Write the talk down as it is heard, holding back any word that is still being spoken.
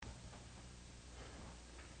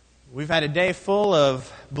We've had a day full of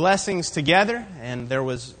blessings together, and there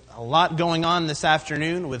was a lot going on this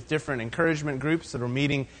afternoon with different encouragement groups that are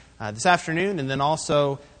meeting this afternoon, and then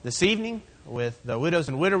also this evening with the Widows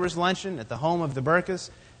and Widowers Luncheon at the home of the Burkas.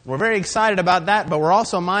 We're very excited about that, but we're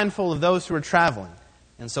also mindful of those who are traveling.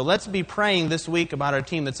 And so let's be praying this week about our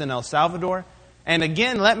team that's in El Salvador. And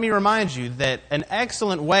again, let me remind you that an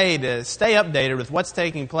excellent way to stay updated with what's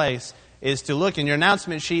taking place is to look in your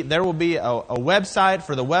announcement sheet. There will be a website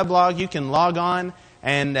for the weblog. You can log on,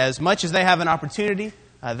 and as much as they have an opportunity,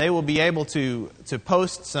 they will be able to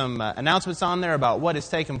post some announcements on there about what has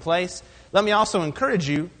taken place. Let me also encourage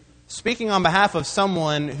you, speaking on behalf of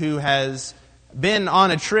someone who has been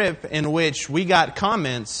on a trip in which we got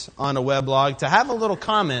comments on a weblog, to have a little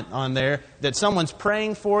comment on there that someone's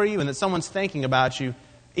praying for you and that someone's thinking about you.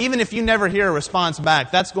 Even if you never hear a response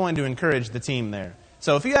back, that's going to encourage the team there.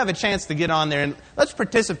 So if you have a chance to get on there, and let's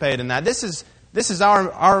participate in that. This is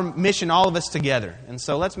our mission, all of us together. And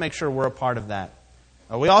so let's make sure we're a part of that.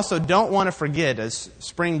 We also don't want to forget, as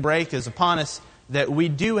spring break is upon us, that we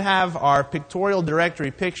do have our pictorial directory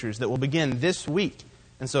pictures that will begin this week.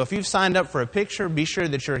 And so if you've signed up for a picture, be sure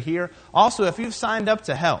that you're here. Also, if you've signed up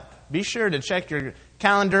to help, be sure to check your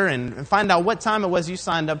calendar and find out what time it was you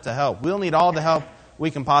signed up to help. We'll need all the help we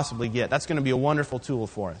can possibly get. That's going to be a wonderful tool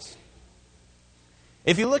for us.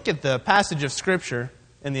 If you look at the passage of Scripture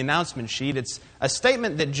in the announcement sheet, it's a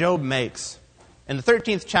statement that Job makes in the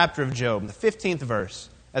 13th chapter of Job, the 15th verse,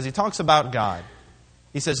 as he talks about God.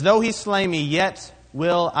 He says, "Though he slay me, yet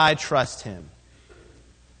will I trust him."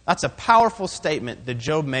 That's a powerful statement that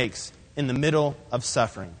Job makes in the middle of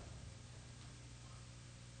suffering.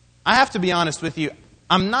 I have to be honest with you,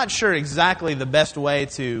 I'm not sure exactly the best way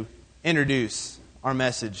to introduce our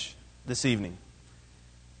message this evening.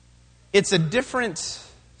 It's a different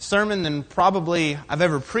sermon than probably I've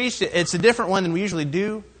ever preached. It's a different one than we usually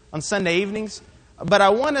do on Sunday evenings. But I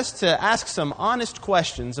want us to ask some honest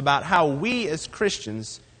questions about how we as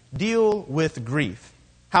Christians deal with grief.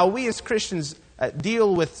 How we as Christians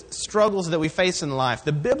deal with struggles that we face in life.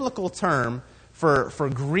 The biblical term for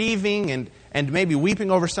grieving and maybe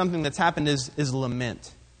weeping over something that's happened is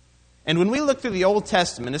lament. And when we look through the Old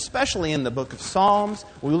Testament, especially in the book of Psalms,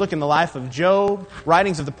 when we look in the life of Job,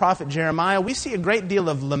 writings of the prophet Jeremiah, we see a great deal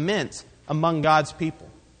of lament among God's people.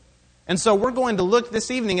 And so we're going to look this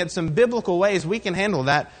evening at some biblical ways we can handle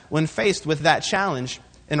that when faced with that challenge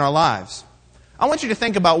in our lives. I want you to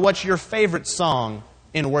think about what your favorite song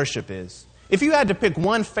in worship is. If you had to pick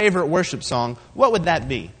one favorite worship song, what would that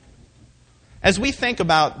be? As we think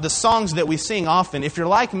about the songs that we sing often, if you're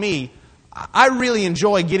like me, I really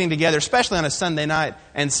enjoy getting together, especially on a Sunday night,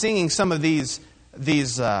 and singing some of these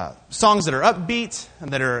songs that are upbeat,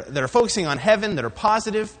 and that are focusing on heaven, that are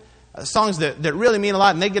positive, songs that really mean a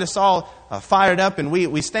lot, and they get us all fired up, and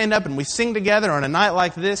we stand up and we sing together on a night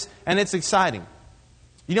like this, and it's exciting.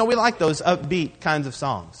 You know, we like those upbeat kinds of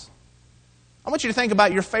songs. I want you to think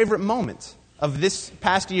about your favorite moment of this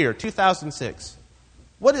past year, 2006.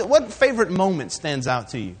 What favorite moment stands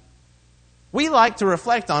out to you? We like to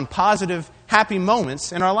reflect on positive, happy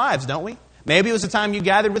moments in our lives, don't we? Maybe it was a time you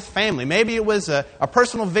gathered with family. Maybe it was a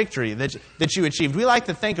personal victory that you achieved. We like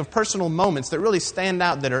to think of personal moments that really stand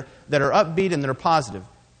out, that are upbeat and that are positive.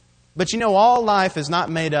 But you know, all life is not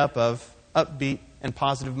made up of upbeat and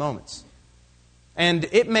positive moments. And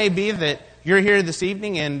it may be that you're here this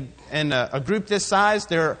evening and a group this size,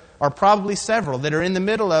 there are probably several that are in the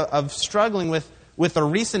middle of struggling with a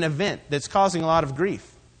recent event that's causing a lot of grief.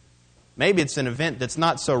 Maybe it's an event that's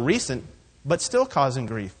not so recent, but still causing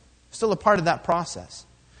grief. Still a part of that process.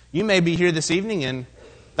 You may be here this evening, and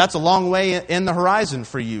that's a long way in the horizon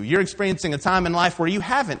for you. You're experiencing a time in life where you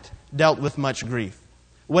haven't dealt with much grief.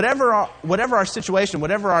 Whatever our situation,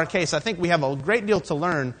 whatever our case, I think we have a great deal to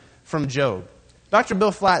learn from Job. Dr.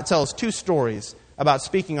 Bill Flatt tells two stories about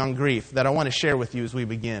speaking on grief that I want to share with you as we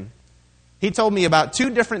begin. He told me about two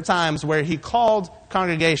different times where he called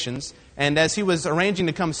congregations, and as he was arranging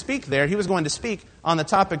to come speak there, he was going to speak on the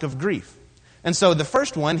topic of grief. And so the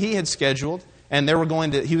first one he had scheduled, and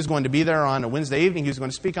he was going to be there on a Wednesday evening. He was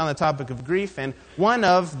going to speak on the topic of grief. And one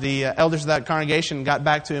of the elders of that congregation got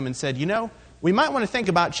back to him and said, "You know, we might want to think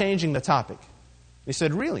about changing the topic." He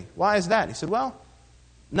said, "Really? Why is that?" He said, "Well,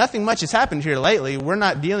 nothing much has happened here lately. We're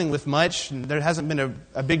not dealing with much, and there hasn't been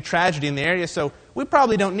a big tragedy in the area, so we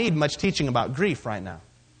probably don't need much teaching about grief right now."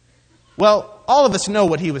 Well, all of us know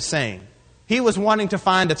what he was saying. He was wanting to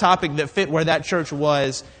find a topic that fit where that church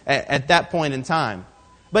was at that point in time.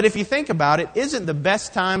 But if you think about it, isn't the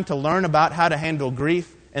best time to learn about how to handle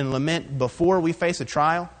grief and lament before we face a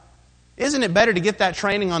trial? Isn't it better to get that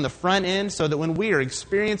training on the front end so that when we are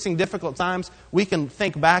experiencing difficult times, we can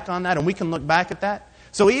think back on that and we can look back at that?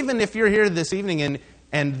 So even if you're here this evening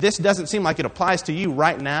and this doesn't seem like it applies to you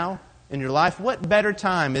right now in your life, what better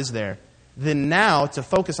time is there than now to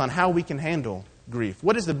focus on how we can handle grief?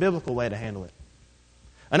 What is the biblical way to handle it?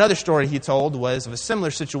 Another story he told was of a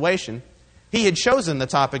similar situation. He had chosen the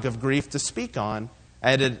topic of grief to speak on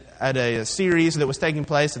at a series that was taking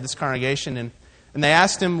place at this congregation, and they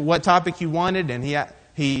asked him what topic he wanted, and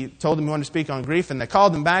he told them he wanted to speak on grief, and they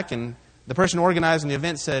called him back, and the person organizing the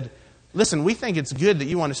event said, "Listen, we think it's good that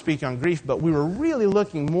you want to speak on grief, but we were really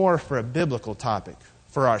looking more for a biblical topic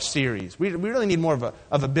for our series. We really need more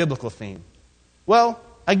of a biblical theme." Well,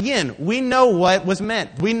 again, we know what was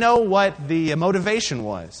meant. We know what the motivation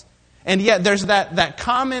was. And yet there's that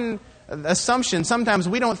common assumption. Sometimes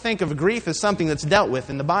we don't think of grief as something that's dealt with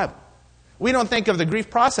in the Bible. We don't think of the grief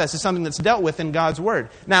process as something that's dealt with in God's Word.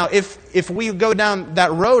 Now, if we go down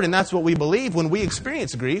that road and that's what we believe, when we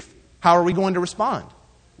experience grief, how are we going to respond?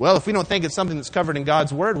 Well, if we don't think it's something that's covered in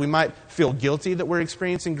God's Word, we might feel guilty that we're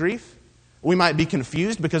experiencing grief. We might be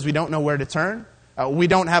confused because we don't know where to turn. We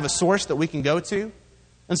don't have a source that we can go to.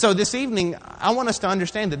 And so this evening, I want us to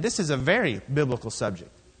understand that this is a very biblical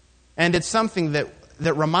subject. And it's something that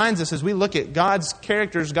reminds us as we look at God's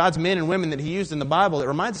characters, God's men and women that He used in the Bible, it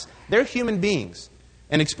reminds us they're human beings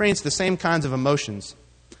and experience the same kinds of emotions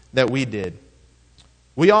that we did.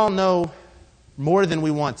 We all know more than we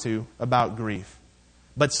want to about grief.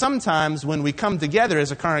 But sometimes when we come together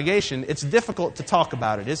as a congregation, it's difficult to talk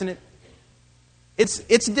about it, isn't it?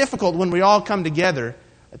 It's difficult when we all come together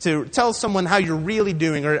to tell someone how you're really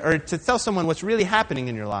doing or to tell someone what's really happening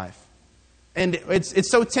in your life. And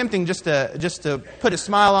it's so tempting just to put a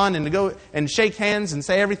smile on and to go and shake hands and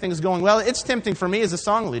say everything's going well. It's tempting for me as a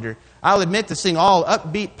song leader, I'll admit, to sing all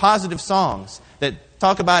upbeat, positive songs that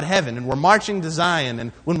talk about heaven and we're marching to Zion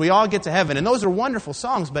and when we all get to heaven. And those are wonderful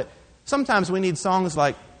songs, but sometimes we need songs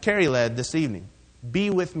like Carrie led this evening. Be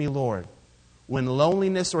with me, Lord, when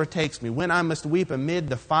loneliness o'ertakes me, when I must weep amid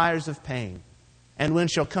the fires of pain, and when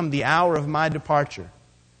shall come the hour of my departure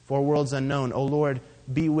for worlds unknown. O Lord,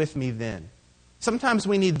 be with me then. Sometimes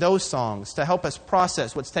we need those songs to help us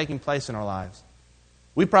process what's taking place in our lives.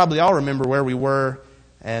 We probably all remember where we were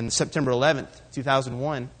on September 11th,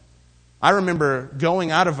 2001. I remember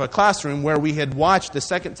going out of a classroom where we had watched the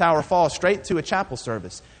second tower fall straight to a chapel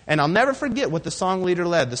service. And I'll never forget what the song leader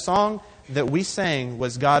led. The song that we sang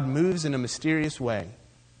was God Moves in a Mysterious Way.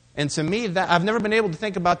 And to me, I've never been able to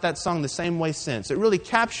think about that song the same way since. It really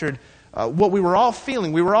captured what we were all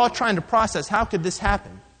feeling. We were all trying to process, how could this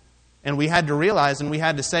happen? And we had to realize and we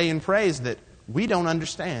had to say in praise that we don't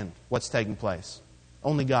understand what's taking place.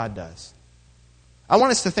 Only God does. I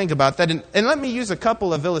want us to think about that. And let me use a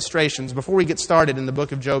couple of illustrations before we get started in the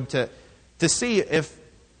book of Job to see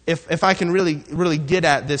if I can really get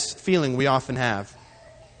at this feeling we often have.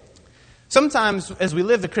 Sometimes as we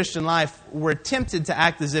live the Christian life, we're tempted to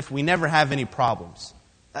act as if we never have any problems.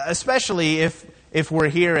 Especially if we're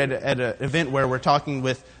here at an event where we're talking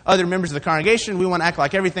with other members of the congregation, we want to act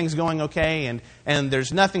like everything's going okay and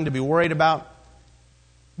there's nothing to be worried about.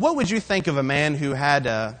 What would you think of a man who had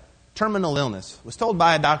a terminal illness, was told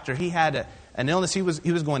by a doctor he had an illness he was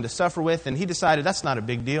going to suffer with, and he decided that's not a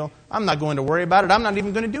big deal. I'm not going to worry about it. I'm not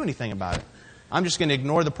even going to do anything about it. I'm just going to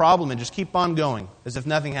ignore the problem and just keep on going as if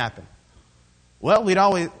nothing happened. Well, we'd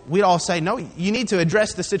all say, no, you need to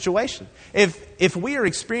address the situation. If we are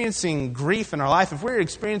experiencing grief in our life, if we're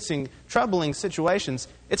experiencing troubling situations,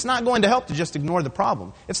 it's not going to help to just ignore the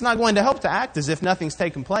problem. It's not going to help to act as if nothing's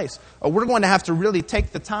taken place. We're going to have to really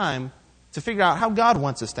take the time to figure out how God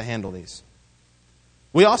wants us to handle these.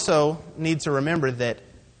 We also need to remember that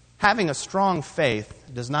having a strong faith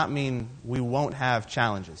does not mean we won't have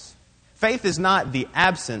challenges. Faith is not the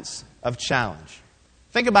absence of challenge.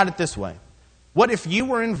 Think about it this way. What if you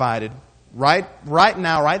were invited, right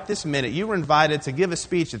now, right this minute, you were invited to give a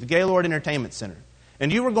speech at the Gaylord Entertainment Center, and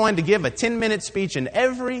you were going to give a 10-minute speech, and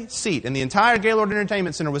every seat in the entire Gaylord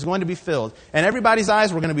Entertainment Center was going to be filled, and everybody's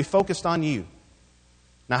eyes were going to be focused on you.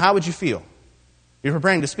 Now, how would you feel? You're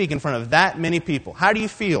preparing to speak in front of that many people. How do you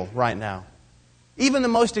feel right now? Even the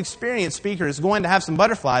most experienced speaker is going to have some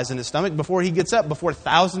butterflies in his stomach before he gets up before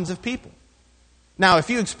thousands of people. Now, if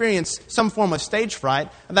you experience some form of stage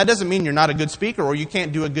fright, that doesn't mean you're not a good speaker or you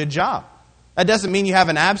can't do a good job. That doesn't mean you have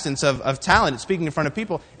an absence of talent at speaking in front of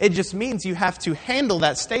people. It just means you have to handle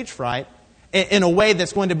that stage fright in a way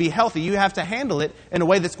that's going to be healthy. You have to handle it in a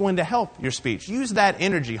way that's going to help your speech. Use that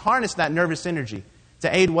energy, harness that nervous energy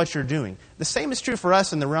to aid what you're doing. The same is true for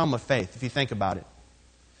us in the realm of faith, if you think about it.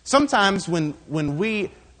 Sometimes when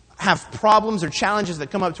we have problems or challenges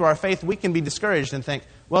that come up to our faith, we can be discouraged and think,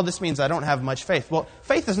 well, this means I don't have much faith. Well,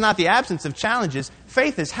 faith is not the absence of challenges.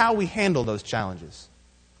 Faith is how we handle those challenges.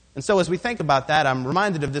 And so as we think about that, I'm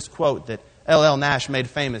reminded of this quote that L.L. Nash made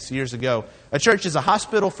famous years ago. A church is a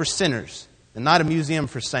hospital for sinners and not a museum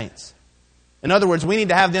for saints. In other words, we need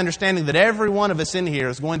to have the understanding that every one of us in here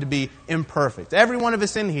is going to be imperfect. Every one of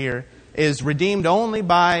us in here is redeemed only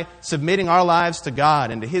by submitting our lives to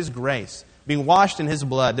God and to His grace, being washed in His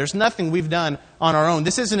blood. There's nothing we've done on our own.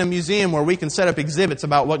 This isn't a museum where we can set up exhibits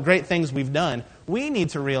about what great things we've done. We need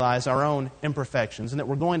to realize our own imperfections and that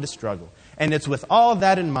we're going to struggle. And it's with all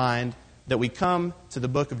that in mind that we come to the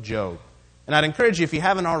book of Job. And I'd encourage you, if you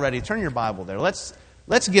haven't already, turn your Bible there. Let's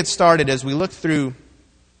get started as we look through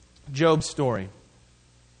Job's story.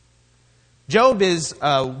 Job is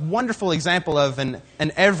a wonderful example of an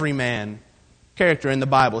everyman character in the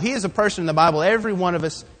Bible. He is a person in the Bible every one of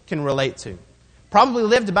us can relate to. Probably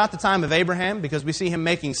lived about the time of Abraham, because we see him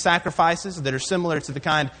making sacrifices that are similar to the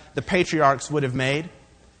kind the patriarchs would have made.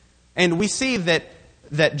 And we see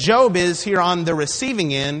that Job is here on the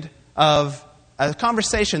receiving end of a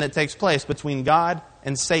conversation that takes place between God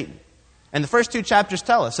and Satan. And the first 2 chapters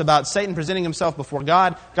tell us about Satan presenting himself before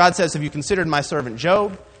God. God says, "Have you considered my servant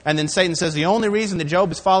Job?" And then Satan says, "The only reason that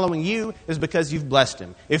Job is following you is because you've blessed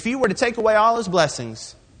him. If you were to take away all his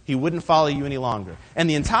blessings, he wouldn't follow you any longer." And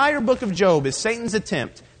the entire book of Job is Satan's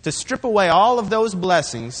attempt to strip away all of those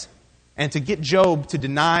blessings and to get Job to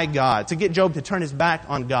deny God, to get Job to turn his back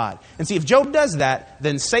on God. And see, if Job does that,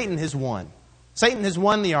 then Satan has won. Satan has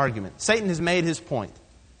won the argument. Satan has made his point.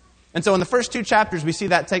 And so in the first 2 chapters, we see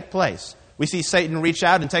that take place. We see Satan reach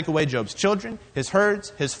out and take away Job's children, his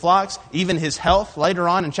herds, his flocks, even his health later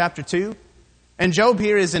on in chapter 2. And Job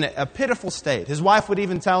here is in a pitiful state. His wife would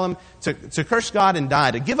even tell him to curse God and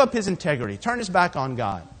die, to give up his integrity, turn his back on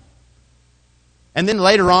God. And then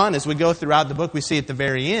later on, as we go throughout the book, we see at the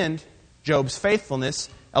very end, Job's faithfulness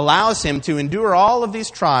allows him to endure all of these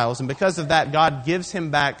trials. And because of that, God gives him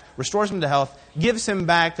back, restores him to health, gives him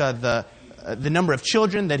back the number of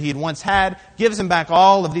children that he had once had, gives him back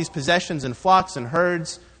all of these possessions and flocks and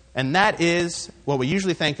herds. And that is what we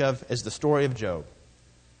usually think of as the story of Job.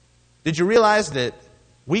 Did you realize that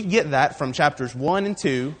we get that from chapters 1 and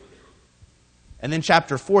 2 and then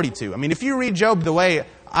chapter 42? I mean, if you read Job the way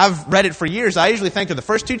I've read it for years, I usually think of the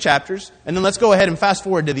first 2 chapters and then let's go ahead and fast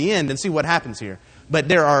forward to the end and see what happens here. But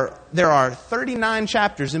there are 39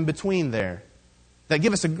 chapters in between there that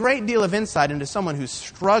give us a great deal of insight into someone who's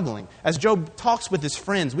struggling. As Job talks with his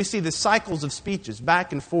friends, we see the cycles of speeches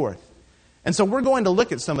back and forth. And so we're going to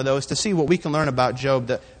look at some of those to see what we can learn about Job,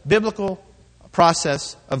 the biblical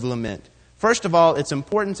process of lament. First of all, it's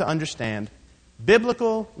important to understand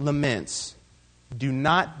biblical laments do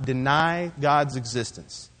not deny God's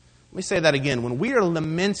existence. Let me say that again. When we are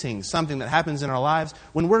lamenting something that happens in our lives,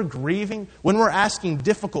 when we're grieving, when we're asking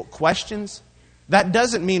difficult questions, that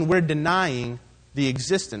doesn't mean we're denying the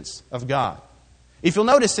existence of God. If you'll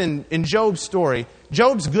notice in Job's story,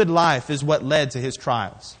 Job's good life is what led to his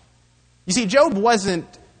trials. You see, Job wasn't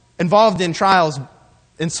involved in trials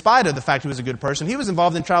in spite of the fact he was a good person. He was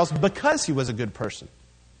involved in trials because he was a good person.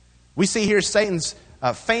 We see here Satan's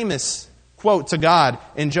famous quote to God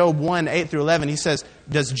in Job 1, 8 through 11. He says,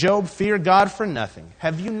 "Does Job fear God for nothing?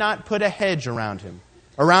 Have you not put a hedge around him,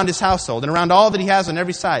 around his household, and around all that he has on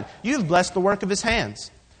every side? You have blessed the work of his hands,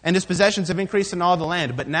 and his possessions have increased in all the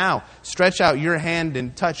land. But now stretch out your hand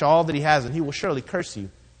and touch all that he has, and he will surely curse you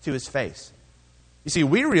to his face." You see,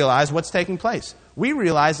 we realize what's taking place. We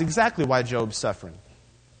realize exactly why Job's suffering.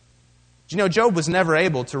 Do you know, Job was never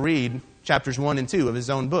able to read chapters 1 and 2 of his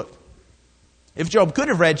own book. If Job could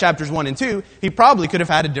have read chapters 1 and 2, he probably could have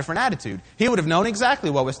had a different attitude. He would have known exactly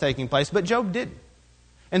what was taking place, but Job didn't.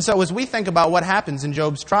 And so as we think about what happens in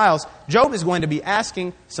Job's trials, Job is going to be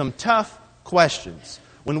asking some tough questions.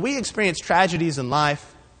 When we experience tragedies in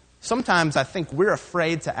life, sometimes I think we're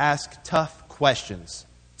afraid to ask tough questions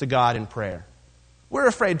to God in prayer. We're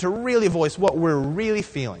afraid to really voice what we're really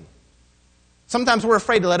feeling. Sometimes we're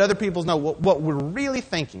afraid to let other people know what we're really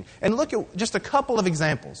thinking. And look at just a couple of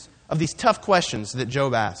examples of these tough questions that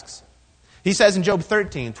Job asks. He says in Job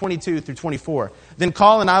 13, 22 through 24, "Then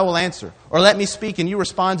call and I will answer, or let me speak and you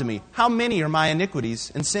respond to me. How many are my iniquities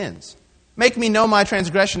and sins? Make me know my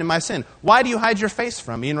transgression and my sin. Why do you hide your face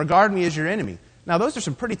from me and regard me as your enemy?" Now, those are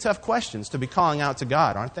some pretty tough questions to be calling out to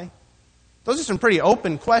God, aren't they? Those are some pretty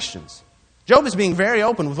open questions. Job is being very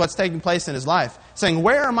open with what's taking place in his life, saying,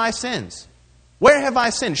 "Where are my sins? Where have I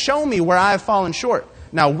sinned? Show me where I have fallen short."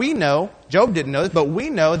 Now, we know, Job didn't know this, but we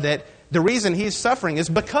know that the reason he's suffering is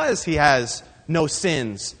because he has no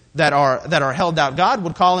sins that are held out. God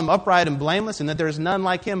would call him upright and blameless, and that there is none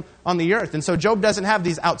like him on the earth. And so Job doesn't have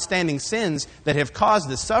these outstanding sins that have caused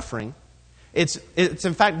this suffering. It's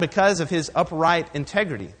in fact because of his upright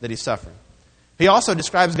integrity that he's suffering. He also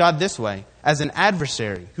describes God this way, as an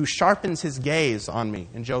adversary who sharpens his gaze on me,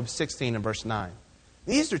 in Job 16 and verse 9.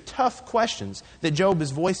 These are tough questions that Job is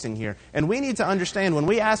voicing here. And we need to understand when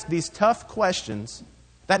we ask these tough questions,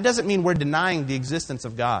 that doesn't mean we're denying the existence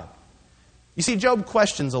of God. You see, Job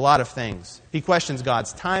questions a lot of things. He questions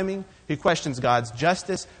God's timing, he questions God's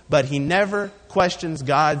justice, but he never questions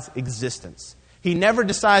God's existence. He never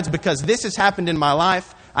decides, because this has happened in my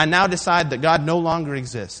life, I now decide that God no longer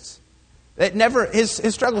exists.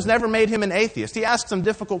 His struggles never made him an atheist. He asked some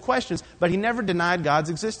difficult questions, but he never denied God's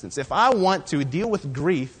existence. If I want to deal with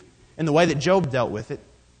grief in the way that Job dealt with it,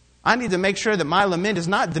 I need to make sure that my lament is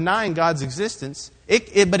not denying God's existence,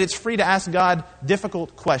 but it's free to ask God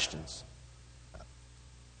difficult questions.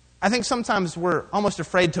 I think sometimes we're almost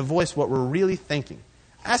afraid to voice what we're really thinking.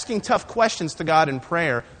 Asking tough questions to God in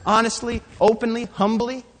prayer, honestly, openly,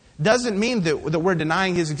 humbly, doesn't mean that we're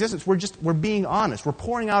denying His existence. We're being honest. We're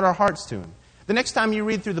pouring out our hearts to Him. The next time you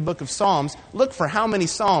read through the book of Psalms, look for how many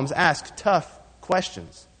Psalms ask tough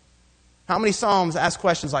questions. How many Psalms ask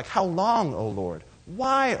questions like, how long, O Lord?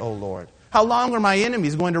 Why, O Lord? How long are my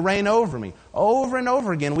enemies going to reign over me? Over and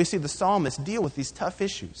over again, we see the psalmist deal with these tough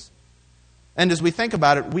issues. And as we think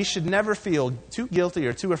about it, we should never feel too guilty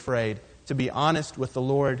or too afraid to be honest with the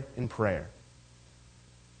Lord in prayer.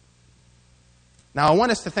 Now, I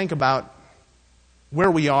want us to think about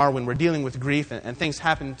where we are when we're dealing with grief and things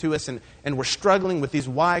happen to us and we're struggling with these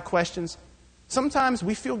why questions. Sometimes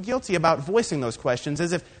we feel guilty about voicing those questions,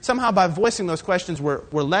 as if somehow by voicing those questions we're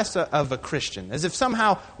less of a Christian, as if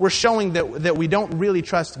somehow we're showing that we don't really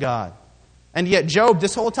trust God. And yet Job,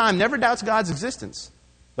 this whole time, never doubts God's existence,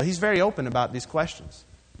 but he's very open about these questions.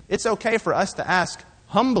 It's okay for us to ask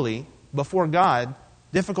humbly before God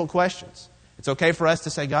difficult questions. It's okay for us to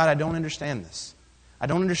say, God, I don't understand this. I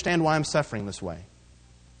don't understand why I'm suffering this way.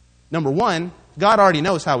 Number one, God already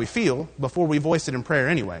knows how we feel before we voice it in prayer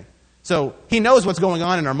anyway. So He knows what's going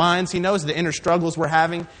on in our minds. He knows the inner struggles we're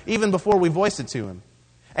having even before we voice it to Him.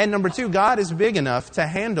 And number two, God is big enough to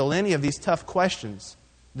handle any of these tough questions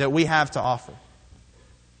that we have to offer.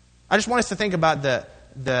 I just want us to think about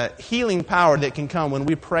the healing power that can come when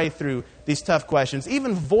we pray through these tough questions.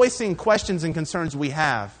 Even voicing questions and concerns we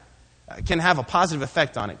have can have a positive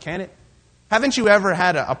effect on it, can it? Haven't you ever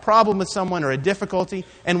had a problem with someone or a difficulty,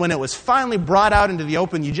 and when it was finally brought out into the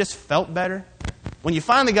open, you just felt better? When you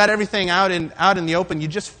finally got everything out in the open, you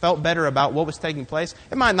just felt better about what was taking place?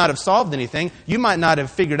 It might not have solved anything. You might not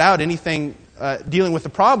have figured out anything dealing with the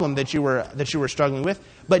problem that you were struggling with,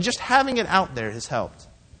 but just having it out there has helped.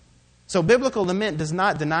 So biblical lament does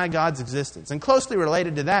not deny God's existence. And closely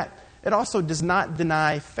related to that, it also does not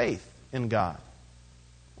deny faith in God.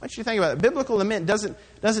 I want you to think about it. Biblical lament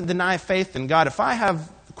doesn't deny faith in God. If I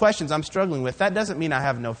have questions I'm struggling with, that doesn't mean I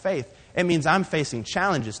have no faith. It means I'm facing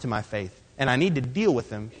challenges to my faith, and I need to deal with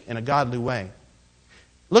them in a godly way.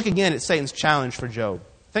 Look again at Satan's challenge for Job.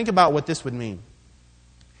 Think about what this would mean.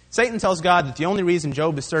 Satan tells God that the only reason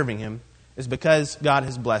Job is serving him is because God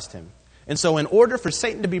has blessed him. And so in order for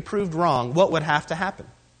Satan to be proved wrong, what would have to happen?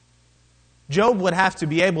 Job would have to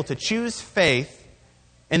be able to choose faith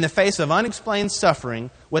in the face of unexplained suffering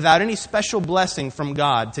without any special blessing from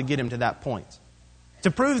God to get him to that point.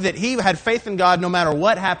 To prove that he had faith in God no matter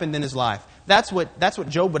what happened in his life. That's what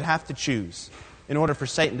Job would have to choose in order for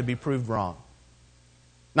Satan to be proved wrong.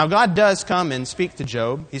 Now God does come and speak to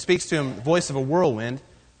Job. He speaks to him the voice of a whirlwind.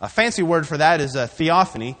 A fancy word for that is a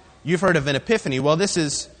theophany. You've heard of an epiphany. Well, this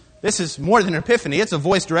is more than an epiphany. It's a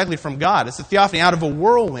voice directly from God. It's a theophany out of a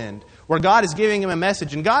whirlwind where God is giving him a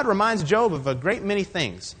message. And God reminds Job of a great many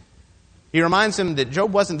things. He reminds him that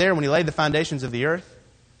Job wasn't there when he laid the foundations of the earth.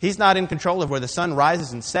 He's not in control of where the sun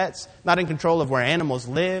rises and sets, not in control of where animals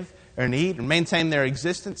live or eat and maintain their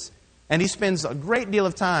existence. And he spends a great deal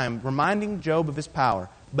of time reminding Job of his power.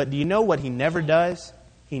 But do you know what he never does?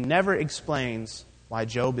 He never explains why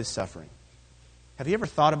Job is suffering. Have you ever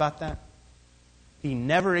thought about that? He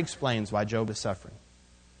never explains why Job is suffering.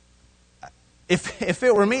 If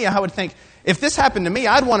it were me, I would think, if this happened to me,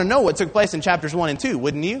 I'd want to know what took place in chapters 1 and 2,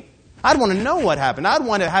 wouldn't you? I'd want to know what happened. I'd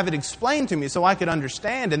want to have it explained to me so I could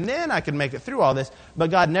understand, and then I could make it through all this. But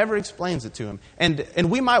God never explains it to him. And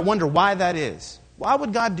we might wonder why that is. Why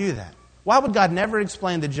would God do that? Why would God never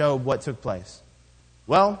explain to Job what took place?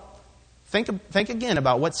 Well, think again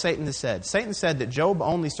about what Satan has said. Satan said that Job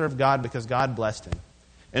only served God because God blessed him.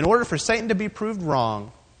 In order for Satan to be proved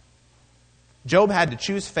wrong, Job had to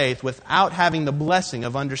choose faith without having the blessing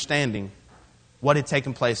of understanding what had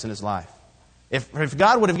taken place in his life. If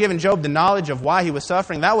God would have given Job the knowledge of why he was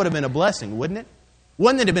suffering, that would have been a blessing, wouldn't it?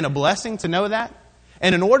 Wouldn't it have been a blessing to know that?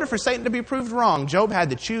 And in order for Satan to be proved wrong, Job had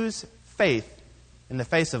to choose faith in the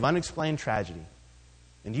face of unexplained tragedy.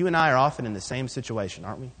 And you and I are often in the same situation,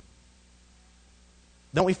 aren't we?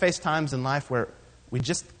 Don't we face times in life where we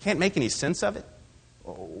just can't make any sense of it?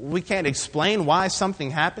 We can't explain why something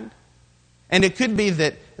happened? And it could be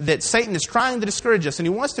that Satan is trying to discourage us, and he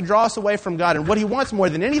wants to draw us away from God. And what he wants more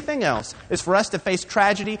than anything else is for us to face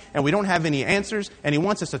tragedy, and we don't have any answers, and he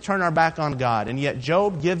wants us to turn our back on God. And yet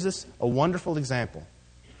Job gives us a wonderful example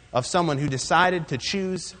of someone who decided to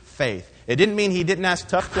choose faith. It didn't mean he didn't ask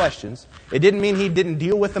tough questions. It didn't mean he didn't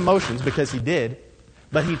deal with emotions, because he did.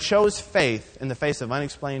 But he chose faith in the face of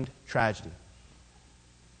unexplained tragedy.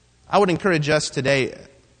 I would encourage us today,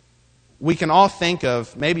 we can all think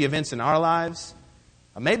of maybe events in our lives,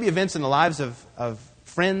 maybe events in the lives of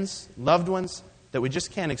friends, loved ones, that we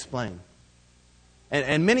just can't explain.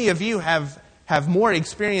 And many of you have more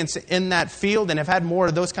experience in that field and have had more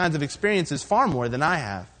of those kinds of experiences, far more than I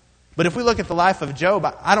have. But if we look at the life of Job,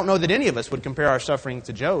 I don't know that any of us would compare our suffering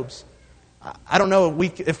to Job's. I don't know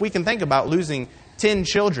if we can think about losing 10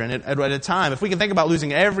 children at a time, if we can think about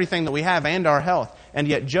losing everything that we have and our health, and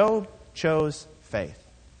yet Job chose faith.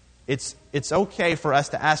 It's okay for us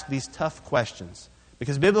to ask these tough questions,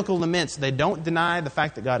 because biblical laments, they don't deny the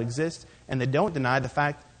fact that God exists, and they don't deny the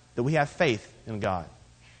fact that we have faith in God.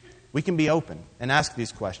 We can be open and ask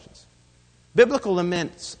these questions. Biblical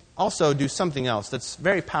laments also do something else that's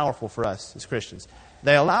very powerful for us as Christians.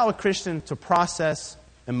 They allow a Christian to process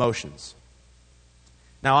emotions.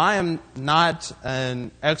 Now, I am not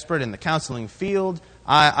an expert in the counseling field.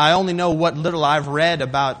 I only know what little I've read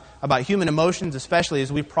about human emotions, especially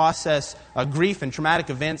as we process grief and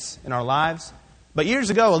traumatic events in our lives. But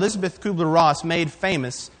years ago, Elizabeth Kubler-Ross made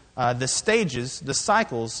famous the stages, the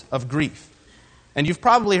cycles of grief. And you've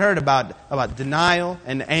probably heard about denial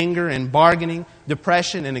and anger and bargaining,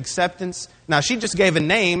 depression and acceptance. Now, she just gave a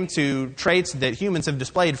name to traits that humans have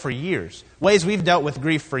displayed for years, ways we've dealt with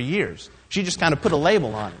grief for years. She just kind of put a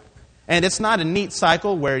label on it. And it's not a neat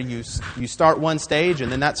cycle where you start one stage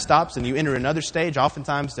and then that stops and you enter another stage.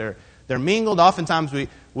 Oftentimes they're mingled. Oftentimes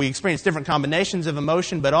we experience different combinations of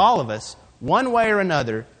emotion. But all of us, one way or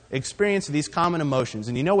another, experience these common emotions.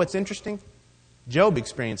 And you know what's interesting? Job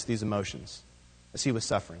experienced these emotions as he was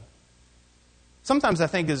suffering. Sometimes I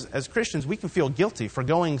think as Christians we can feel guilty for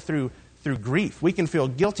going through grief. We can feel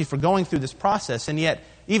guilty for going through this process. And yet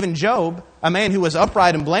even Job, a man who was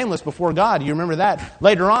upright and blameless before God, you remember that?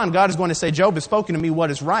 Later on, God is going to say, Job has spoken to me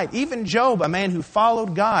what is right. Even Job, a man who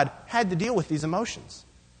followed God, had to deal with these emotions.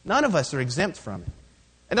 None of us are exempt from it.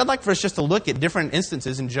 And I'd like for us just to look at different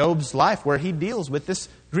instances in Job's life where he deals with this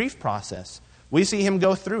grief process. We see him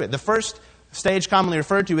go through it. The first stage commonly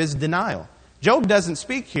referred to is denial. Job doesn't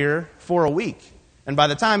speak here for a week. And by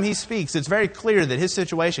the time he speaks, it's very clear that his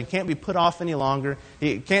situation can't be put off any longer.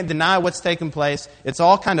 He can't deny what's taken place. It's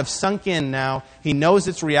all kind of sunk in now. He knows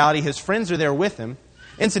it's reality. His friends are there with him.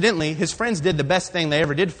 Incidentally, his friends did the best thing they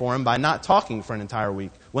ever did for him by not talking for an entire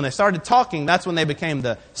week. When they started talking, that's when they became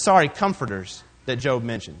the sorry comforters that Job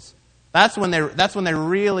mentions. That's when they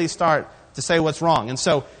really start to say what's wrong. And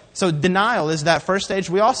so denial is that first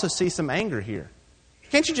stage. We also see some anger here.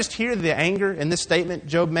 Can't you just hear the anger in this statement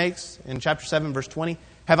Job makes in chapter 7, verse 20?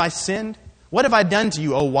 Have I sinned? What have I done to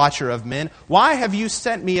you, O watcher of men? Why have you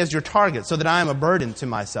set me as your target so that I am a burden to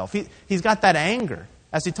myself? He's got that anger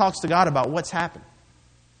as he talks to God about what's happened.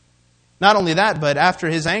 Not only that, but after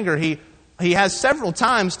his anger, he has several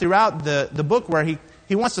times throughout the book where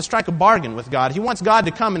he wants to strike a bargain with God. He wants God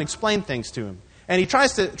to come and explain things to him. And he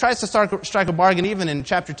tries to strike a bargain even in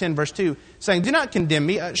chapter 10, verse 2, saying, do not condemn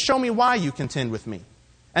me. Show me why you contend with me.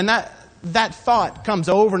 And that thought comes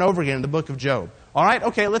over and over again in the book of Job. All right,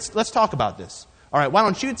 okay, let's talk about this. All right, why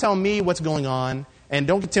don't you tell me what's going on, and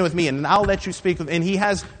don't contend with me, and I'll let you speak. And he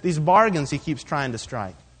has these bargains he keeps trying to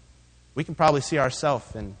strike. We can probably see ourselves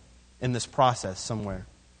in this process somewhere.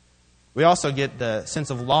 We also get the sense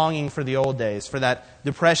of longing for the old days, for that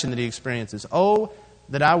depression that he experiences. Oh,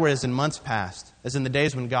 that I were as in months past, as in the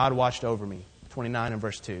days when God watched over me. 29 and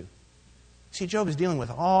verse 2. See, Job is dealing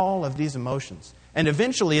with all of these emotions. And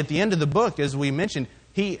eventually, at the end of the book, as we mentioned,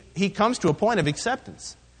 he comes to a point of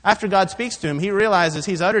acceptance. After God speaks to him, he realizes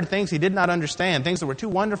he's uttered things he did not understand, things that were too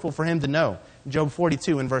wonderful for him to know. Job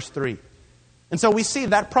 42 and verse 3. And so we see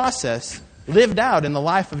that process lived out in the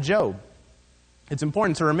life of Job. It's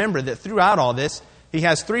important to remember that throughout all this, he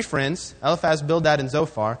has three friends, Eliphaz, Bildad, and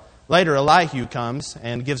Zophar. Later, Elihu comes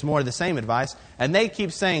and gives more of the same advice. And they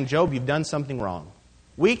keep saying, Job, you've done something wrong.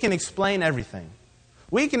 We can explain everything.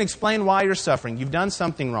 We can explain why you're suffering. You've done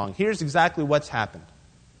something wrong. Here's exactly what's happened.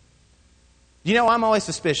 You know, I'm always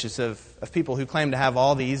suspicious of people who claim to have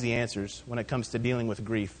all the easy answers when it comes to dealing with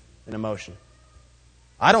grief and emotion.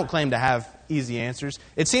 I don't claim to have easy answers.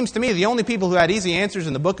 It seems to me the only people who had easy answers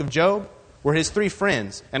in the book of Job were his 3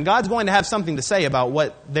 friends. And God's going to have something to say about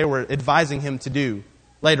what they were advising him to do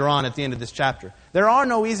later on at the end of this chapter. There are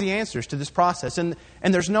no easy answers to this process, and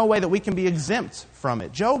there's no way that we can be exempt from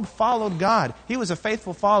it. Job followed God. He was a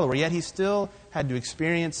faithful follower, yet he still had to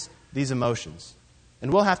experience these emotions.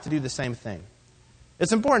 And we'll have to do the same thing.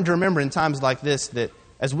 It's important to remember in times like this that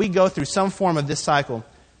as we go through some form of this cycle,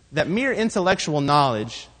 that mere intellectual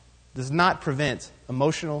knowledge does not prevent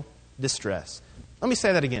emotional distress. Let me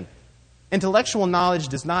say that again. Intellectual knowledge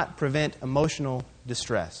does not prevent emotional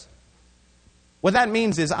distress. What that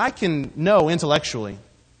means is I can know intellectually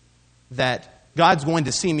that God's going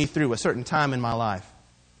to see me through a certain time in my life.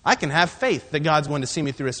 I can have faith that God's going to see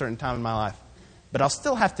me through a certain time in my life. But I'll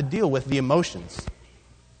still have to deal with the emotions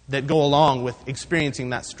that go along with experiencing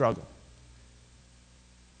that struggle.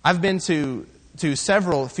 I've been to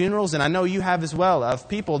several funerals, and I know you have as well, of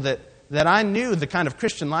people that I knew the kind of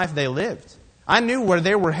Christian life they lived. I knew where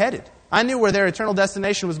they were headed. I knew where their eternal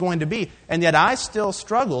destination was going to be, and yet I still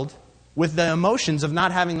struggled with the emotions of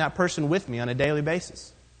not having that person with me on a daily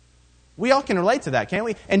basis. We all can relate to that, can't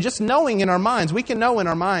we? And just knowing in our minds, we can know in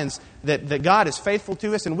our minds that God is faithful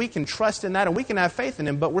to us, and we can trust in that, and we can have faith in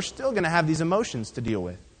Him, but we're still going to have these emotions to deal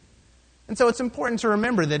with. And so it's important to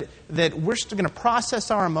remember that we're still going to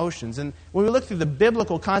process our emotions. And when we look through the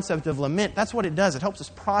biblical concept of lament, that's what it does. It helps us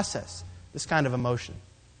process this kind of emotion.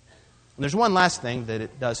 And there's one last thing that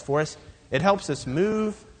it does for us. It helps us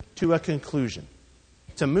move to a conclusion,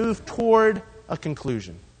 to move toward a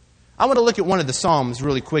conclusion. I want to look at one of the Psalms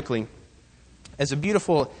really quickly as a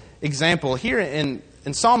beautiful example. Here in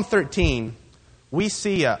Psalm 13, we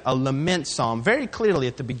see a lament psalm very clearly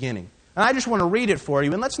at the beginning. And I just want to read it for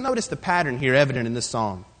you, and let's notice the pattern here evident in this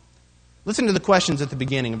psalm. Listen to the questions at the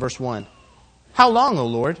beginning in verse 1. How long, O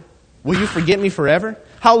Lord? Will you forget me forever?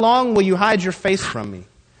 How long will you hide your face from me?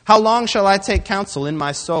 How long shall I take counsel in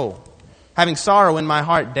my soul, having sorrow in my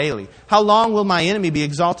heart daily? How long will my enemy be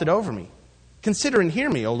exalted over me? Consider and hear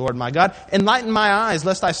me, O Lord my God. Enlighten my eyes,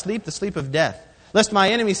 lest I sleep the sleep of death. Lest my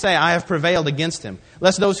enemy say, I have prevailed against him.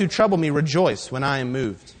 Lest those who trouble me rejoice when I am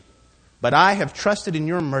moved. But I have trusted in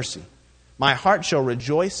your mercy. My heart shall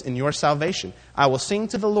rejoice in your salvation. I will sing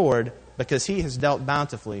to the Lord because He has dealt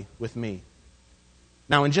bountifully with me.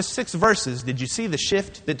 Now, in just 6 verses, did you see the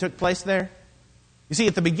shift that took place there? You see,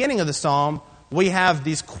 at the beginning of the psalm, we have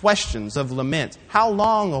these questions of lament. How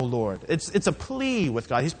long, O Lord? It's a plea with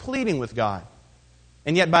God. He's pleading with God.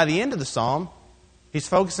 And yet, by the end of the psalm, he's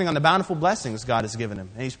focusing on the bountiful blessings God has given him,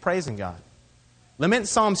 and he's praising God. Lament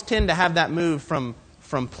psalms tend to have that move from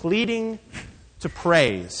pleading to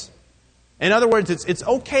praise. In other words, it's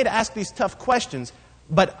okay to ask these tough questions,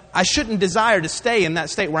 but I shouldn't desire to stay in that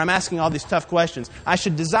state where I'm asking all these tough questions. I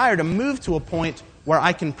should desire to move to a point where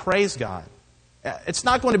I can praise God. It's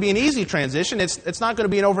not going to be an easy transition. It's not going to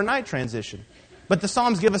be an overnight transition. But the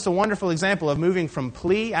Psalms give us a wonderful example of moving from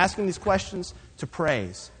plea, asking these questions, to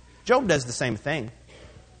praise. Job does the same thing.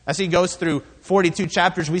 As he goes through 42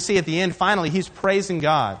 chapters, we see at the end, finally, he's praising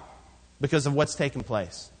God because of what's taken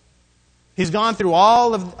place. He's gone through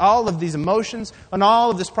all of these emotions and all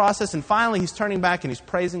of this process, and finally he's turning back and he's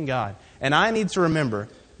praising God. And I need to remember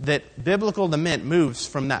that biblical lament moves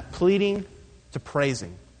from that pleading to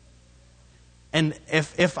praising. And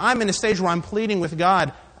if I'm in a stage where I'm pleading with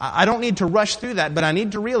God, I don't need to rush through that, but I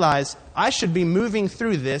need to realize I should be moving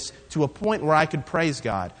through this to a point where I could praise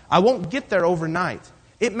God. I won't get there overnight.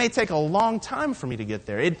 It may take a long time for me to get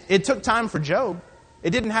there. It took time for Job. It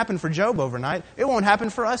didn't happen for Job overnight. It won't happen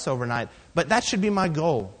for us overnight. But that should be my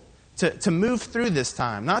goal, to move through this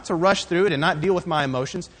time, not to rush through it and not deal with my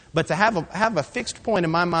emotions, but to have a fixed point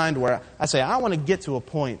in my mind where I say, I want to get to a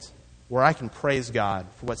point where I can praise God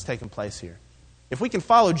for what's taken place here. If we can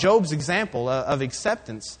follow Job's example of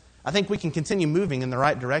acceptance, I think we can continue moving in the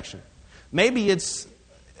right direction. Maybe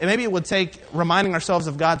it would take reminding ourselves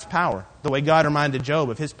of God's power, the way God reminded Job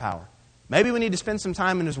of His power. Maybe we need to spend some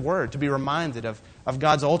time in His Word to be reminded of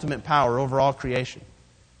God's ultimate power over all creation.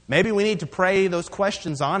 Maybe we need to pray those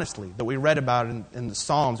questions honestly that we read about in the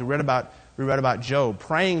Psalms. We read about Job,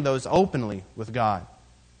 praying those openly with God,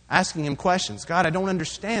 asking Him questions. God, I don't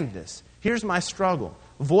understand this. Here's my struggle.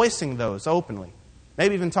 Voicing those openly.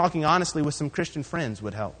 Maybe even talking honestly with some Christian friends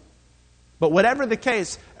would help. But whatever the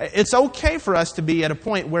case, it's okay for us to be at a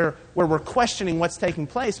point where we're questioning what's taking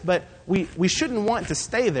place, but we shouldn't want to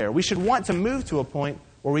stay there. We should want to move to a point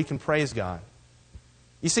where we can praise God.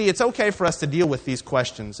 You see, it's okay for us to deal with these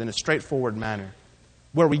questions in a straightforward manner.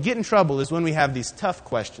 Where we get in trouble is when we have these tough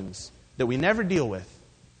questions that we never deal with,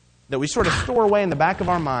 that we sort of store away in the back of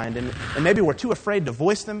our mind, and maybe we're too afraid to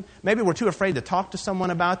voice them, maybe we're too afraid to talk to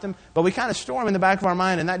someone about them, but we kind of store them in the back of our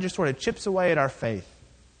mind, and that just sort of chips away at our faith.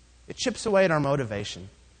 It chips away at our motivation.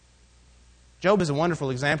 Job is a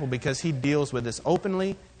wonderful example because he deals with this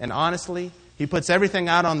openly and honestly. He puts everything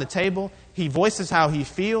out on the table. He voices how he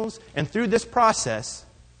feels, and through this process,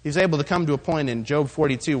 he's able to come to a point in Job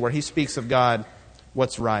 42 where he speaks of God,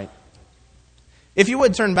 what's right. If you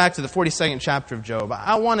would turn back to the 42nd chapter of Job,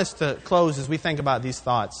 I want us to close as we think about these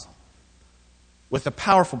thoughts with a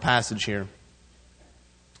powerful passage here.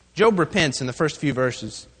 Job repents in the first few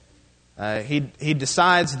verses. He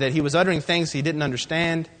decides that he was uttering things he didn't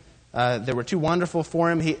understand, that were too wonderful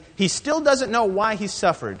for him. He still doesn't know why he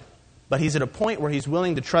suffered, but he's at a point where he's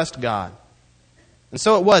willing to trust God. And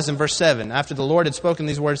so it was in verse 7, after the Lord had spoken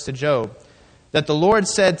these words to Job, that the Lord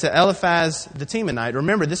said to Eliphaz the Temanite,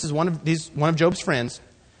 remember, this is one of Job's friends,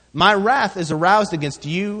 "My wrath is aroused against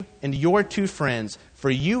you and your two friends, for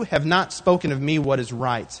you have not spoken of me what is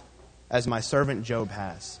right, as my servant Job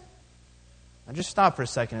has." Now just stop for a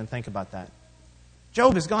second and think about that.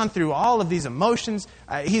 Job has gone through all of these emotions,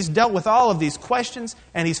 he's dealt with all of these questions,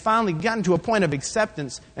 and he's finally gotten to a point of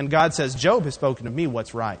acceptance, and God says, Job has spoken of me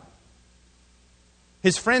what's right.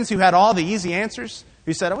 His friends who had all the easy answers,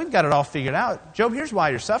 who said, we've got it all figured out. Job, here's why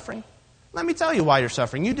you're suffering. Let me tell you why you're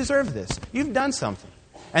suffering. You deserve this. You've done something.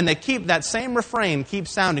 And they keep that same refrain keeps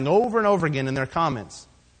sounding over and over again in their comments.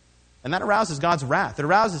 And that arouses God's wrath. It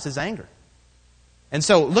arouses His anger. And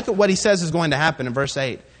so look at what He says is going to happen in verse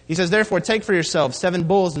 8. He says, "Therefore take for yourselves 7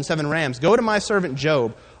 bulls and 7 rams. Go to my servant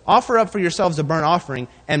Job. Offer up for yourselves a burnt offering,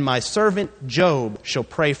 and my servant Job shall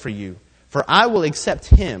pray for you. For I will accept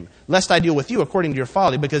him, lest I deal with you according to your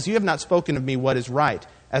folly, because you have not spoken of me what is right,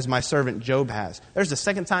 as my servant Job has." There's the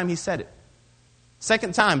second time he said it.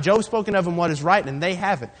 Second time, Job's spoken of him what is right, and they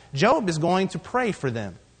haven't. Job is going to pray for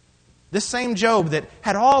them. This same Job that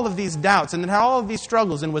had all of these doubts and that had all of these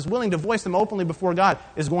struggles and was willing to voice them openly before God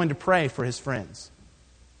is going to pray for his friends.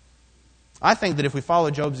 I think that if we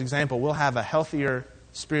follow Job's example, we'll have a healthier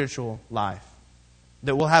spiritual life.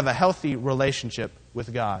 That we'll have a healthy relationship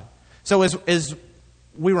with God. So as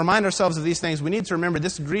we remind ourselves of these things, we need to remember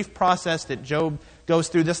this grief process that Job goes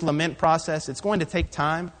through, this lament process, it's going to take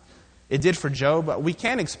time. It did for Job, but we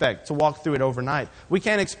can't expect to walk through it overnight. We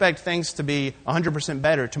can't expect things to be 100%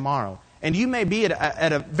 better tomorrow. And you may be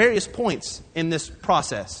at various points in this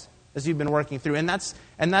process as you've been working through, and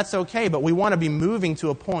that's okay, but we want to be moving to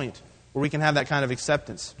a point where we can have that kind of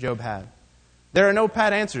acceptance Job had. There are no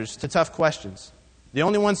pat answers to tough questions. The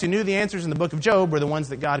only ones who knew the answers in the book of Job were the ones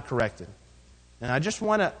that God corrected. And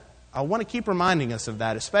I want to keep reminding us of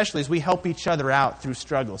that, especially as we help each other out through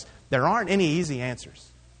struggles. There aren't any easy answers.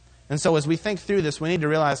 And so as we think through this, we need to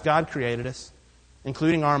realize God created us,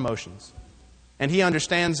 including our emotions. And He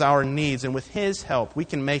understands our needs, and with His help, we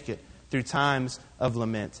can make it through times of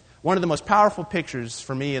lament. One of the most powerful pictures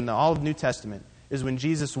for me in all of New Testament is when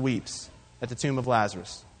Jesus weeps at the tomb of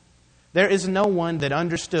Lazarus. There is no one that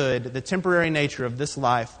understood the temporary nature of this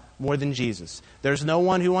life more than Jesus. There's no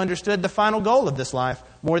one who understood the final goal of this life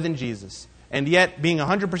more than Jesus. And yet, being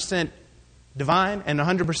 100% divine and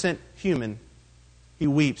 100% human, He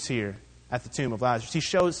weeps here at the tomb of Lazarus. He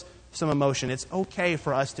shows some emotion. It's okay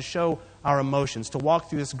for us to show our emotions, to walk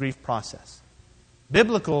through this grief process.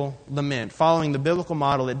 Biblical lament, following the biblical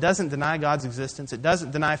model, it doesn't deny God's existence. It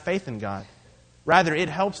doesn't deny faith in God. Rather, it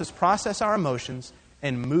helps us process our emotions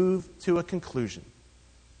and move to a conclusion.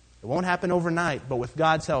 It won't happen overnight, but with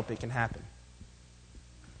God's help, it can happen.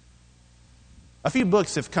 A few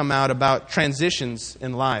books have come out about transitions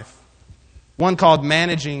in life. One called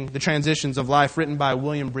Managing the Transitions of Life, written by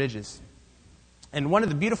William Bridges. And one of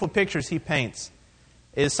the beautiful pictures he paints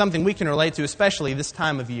is something we can relate to, especially this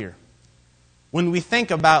time of year. When we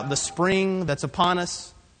think about the spring that's upon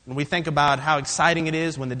us, and we think about how exciting it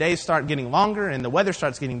is when the days start getting longer and the weather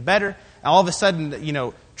starts getting better, and all of a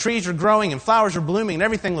sudden, trees are growing and flowers are blooming and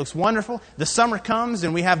everything looks wonderful. The summer comes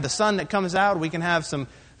and we have the sun that comes out. We can have some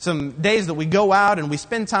days that we go out and we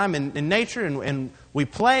spend time in nature and we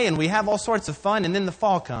play and we have all sorts of fun, and then the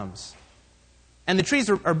fall comes. And the trees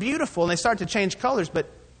are beautiful and they start to change colors, but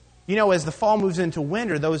as the fall moves into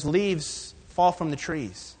winter, those leaves fall from the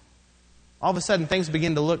trees. All of a sudden things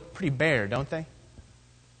begin to look pretty bare, don't they?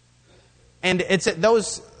 And it's at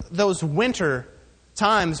those winter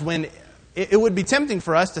times when it would be tempting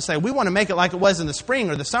for us to say, we want to make it like it was in the spring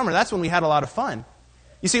or the summer. That's when we had a lot of fun.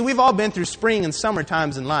 You see, we've all been through spring and summer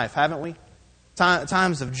times in life, haven't we?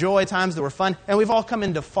 times of joy, times that were fun. And we've all come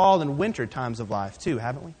into fall and winter times of life too,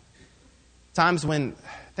 haven't we? Times when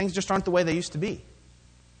things just aren't the way they used to be.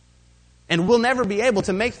 And we'll never be able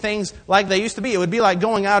to make things like they used to be. It would be like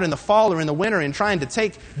going out in the fall or in the winter and trying to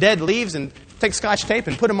take dead leaves and take Scotch tape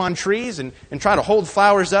and put them on trees and try to hold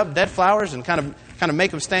flowers up, dead flowers, and kind of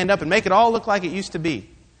make them stand up and make it all look like it used to be.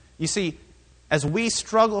 You see, as we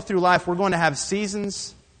struggle through life, we're going to have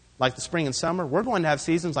seasons like the spring and summer. We're going to have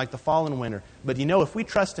seasons like the fall and winter. But you know, if we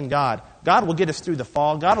trust in God, God will get us through the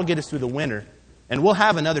fall, God will get us through the winter, and we'll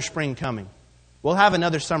have another spring coming. We'll have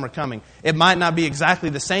another summer coming. It might not be exactly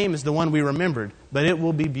the same as the one we remembered, but it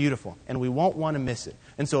will be beautiful, and we won't want to miss it.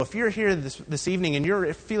 And so if you're here this evening and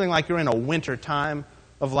you're feeling like you're in a winter time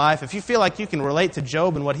of life, if you feel like you can relate to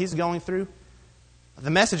Job and what he's going through, the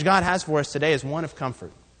message God has for us today is one of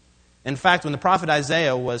comfort. In fact, when the prophet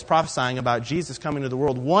Isaiah was prophesying about Jesus coming to the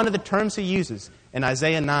world, one of the terms he uses in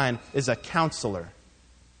Isaiah 9 is a counselor.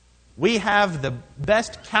 We have the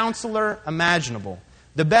best counselor imaginable.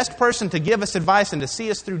 The best person to give us advice and to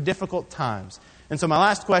see us through difficult times. And so my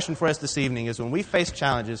last question for us this evening is, when we face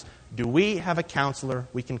challenges, do we have a counselor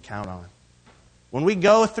we can count on? When we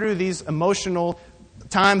go through these emotional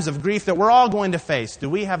times of grief that we're all going to face, do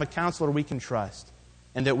we have a counselor we can trust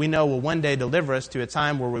and that we know will one day deliver us to a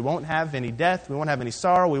time where we won't have any death, we won't have any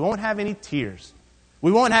sorrow, we won't have any tears.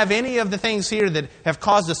 We won't have any of the things here that have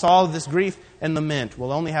caused us all of this grief and lament.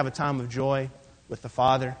 We'll only have a time of joy with the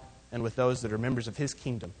Father and with those that are members of His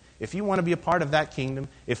kingdom. If you want to be a part of that kingdom,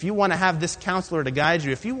 if you want to have this counselor to guide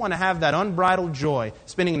you, if you want to have that unbridled joy,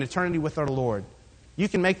 spending an eternity with our Lord, you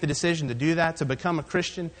can make the decision to do that, to become a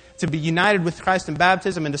Christian, to be united with Christ in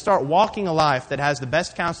baptism, and to start walking a life that has the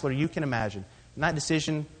best counselor you can imagine. And that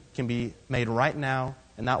decision can be made right now,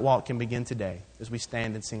 and that walk can begin today as we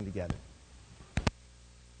stand and sing together.